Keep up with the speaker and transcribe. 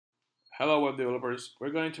Hello web developers,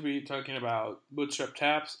 we're going to be talking about Bootstrap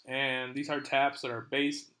tabs, and these are tabs that are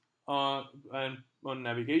based on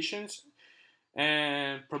navigations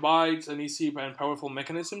and provides an easy and powerful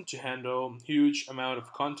mechanism to handle huge amount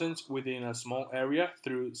of content within a small area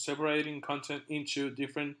through separating content into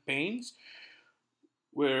different panes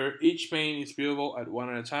where each pane is viewable at one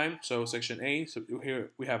at a time. So section A, so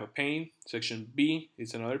here we have a pane, section B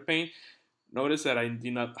is another pane. Notice that I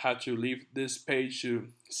did not have to leave this page to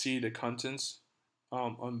see the contents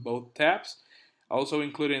on both tabs. I also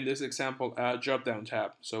included in this example a drop-down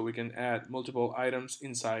tab, so we can add multiple items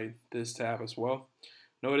inside this tab as well.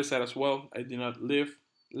 Notice that as well, I did not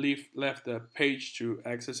left the page to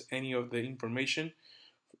access any of the information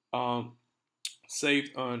um,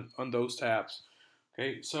 saved on those tabs.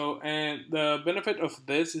 Okay, so and the benefit of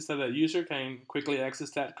this is that the user can quickly access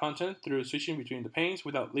that content through switching between the panes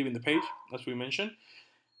without leaving the page, as we mentioned.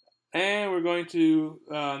 And we're going to,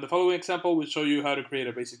 the following example will show you how to create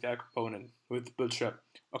a basic tab component with Bootstrap.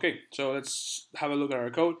 Okay, so let's have a look at our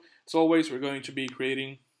code. As always, we're going to be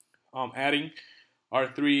creating, adding our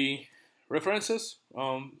three references,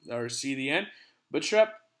 our CDN,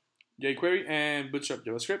 Bootstrap, jQuery, and Bootstrap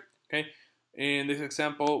JavaScript. Okay, in this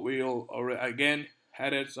example, we'll again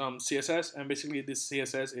added some CSS, and basically this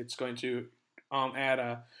CSS it's going to add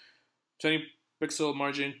a 20 pixel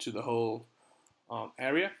margin to the whole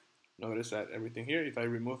area. Notice that everything here, if I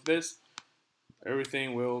remove this,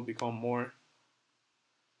 everything will become more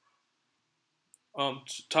to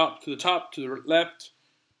the top, to the left.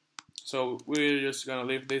 So we're just gonna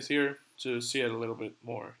leave this here to see it a little bit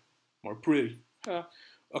more pretty.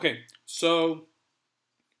 Okay, so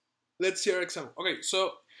let's see our example. Okay,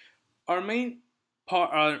 so our main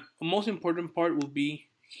part, our most important part will be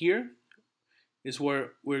here, is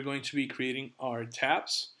where we're going to be creating our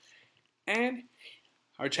tabs and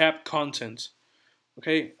our tab content.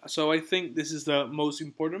 Okay, so I think this is the most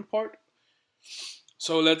important part.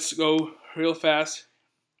 So let's go real fast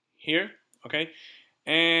here. Okay,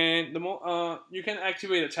 and you can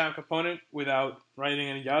activate a tab component without writing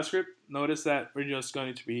any JavaScript. Notice that we're just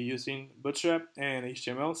going to be using Bootstrap and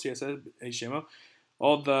HTML, CSS, HTML.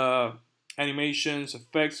 All the animations,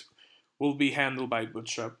 effects will be handled by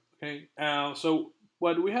Bootstrap. Okay, so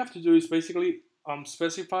what we have to do is basically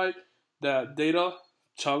specify the data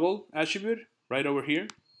toggle attribute right over here,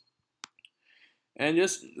 and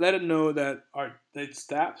just let it know that it's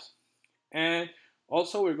tabs. And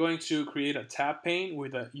also we're going to create a tab pane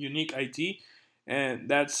with a unique ID, and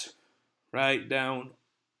that's right down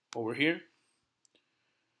over here.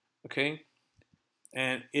 Okay,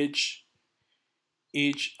 and each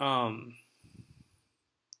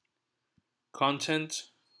content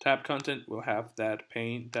tab content will have that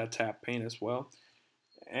tab pane as well.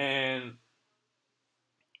 And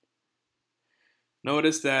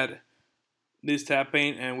notice that this tab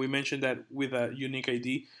pane, and we mentioned that with a unique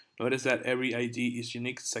ID. Notice that every ID is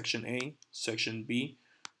unique: section A, section B,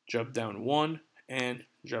 drop down 1, and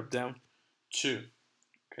drop down 2.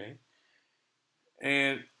 Okay,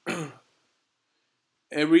 and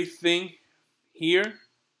everything here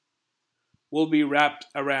will be wrapped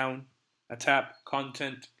around a tab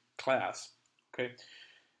content class. Okay,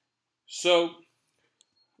 so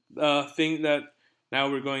the thing that now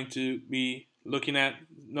we're going to be looking at,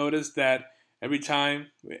 notice that every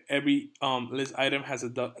list item has a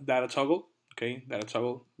data toggle. Okay, data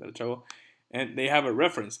toggle, and they have a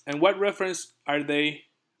reference. And what reference are they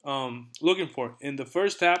looking for? In the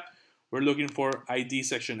first tab, we're looking for ID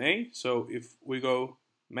section A. So if we go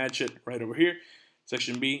match it right over here,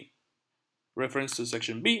 section B, reference to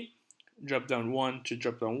section B, drop down 1 to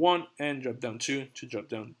drop down 1, and drop down 2 to drop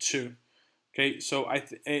down 2. Okay, so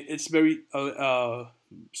it's very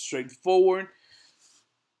straightforward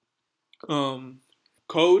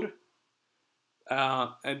code,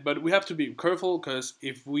 but we have to be careful, because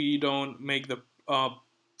if we don't make the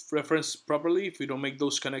reference properly, if we don't make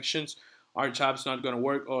those connections, our tab's not going to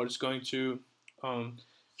work, or it's going to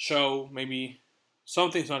show maybe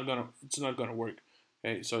something's not going to work.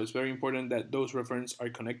 Okay, so it's very important that those references are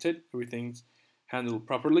connected, everything's handled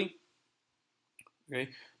properly. Okay,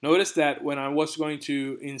 notice that when I was going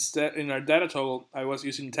to, instead in our data toggle, I was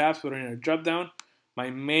using tabs, but in our drop down, my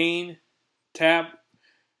main tab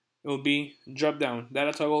will be drop down,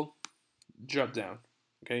 data toggle, drop down.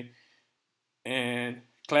 Okay, and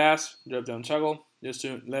class drop down toggle, just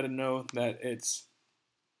to let it know that it's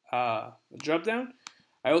a drop down.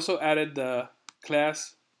 I also added the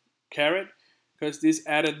class caret, because this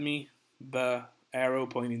added me the arrow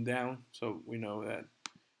pointing down, so we know that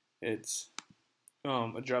it's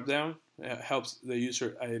a drop down. It helps the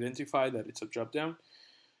user identify that it's a drop down.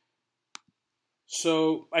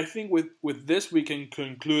 So I think with this we can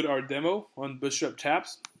conclude our demo on Bootstrap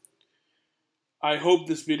tabs. I hope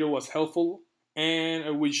this video was helpful, and I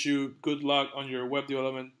wish you good luck on your web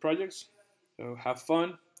development projects. So have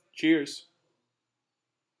fun. Cheers.